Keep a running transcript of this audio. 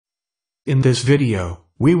In this video,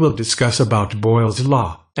 we will discuss about Boyle's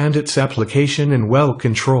law and its application in well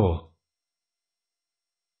control.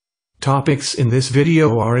 Topics in this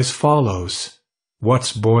video are as follows.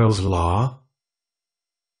 What's Boyle's law?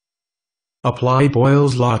 Apply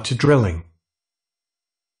Boyle's law to drilling.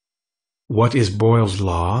 What is Boyle's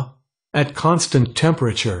law? At constant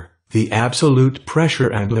temperature, the absolute pressure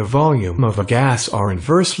and the volume of a gas are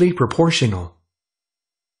inversely proportional.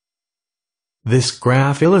 This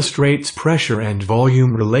graph illustrates pressure and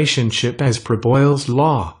volume relationship as per Boyle's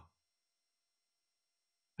law.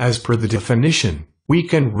 As per the definition, we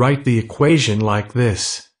can write the equation like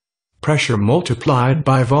this. Pressure multiplied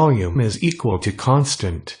by volume is equal to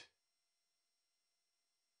constant.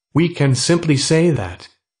 We can simply say that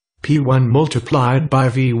P1 multiplied by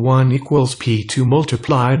V1 equals P2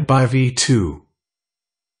 multiplied by V2.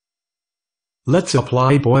 Let's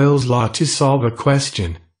apply Boyle's law to solve a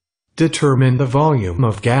question. Determine the volume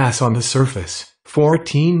of gas on the surface,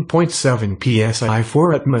 14.7 psi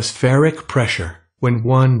for atmospheric pressure, when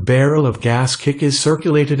 1 barrel of gas kick is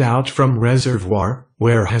circulated out from reservoir,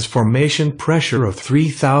 where has formation pressure of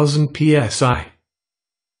 3000 psi.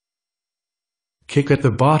 Kick at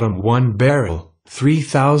the bottom 1 barrel,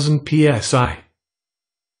 3000 psi.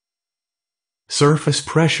 Surface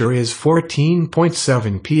pressure is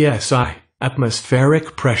 14.7 psi,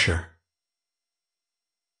 atmospheric pressure.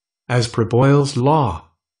 As per Boyle's law,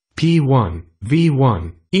 P1,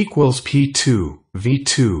 V1, equals P2,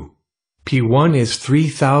 V2. P1 is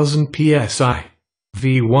 3000 psi.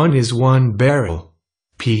 V1 is 1 barrel.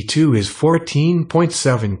 P2 is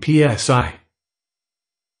 14.7 psi.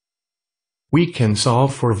 We can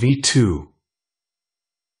solve for V2.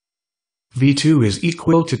 V2 is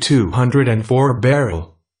equal to 204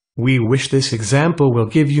 barrel. We wish this example will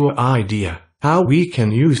give you an idea how we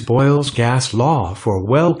can use Boyle's gas law for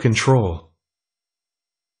well control.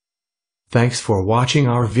 Thanks for watching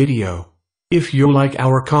our video. If you like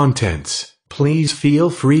our contents, please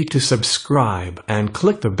feel free to subscribe and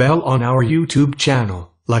click the bell on our YouTube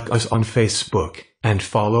channel, like us on Facebook, and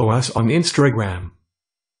follow us on Instagram.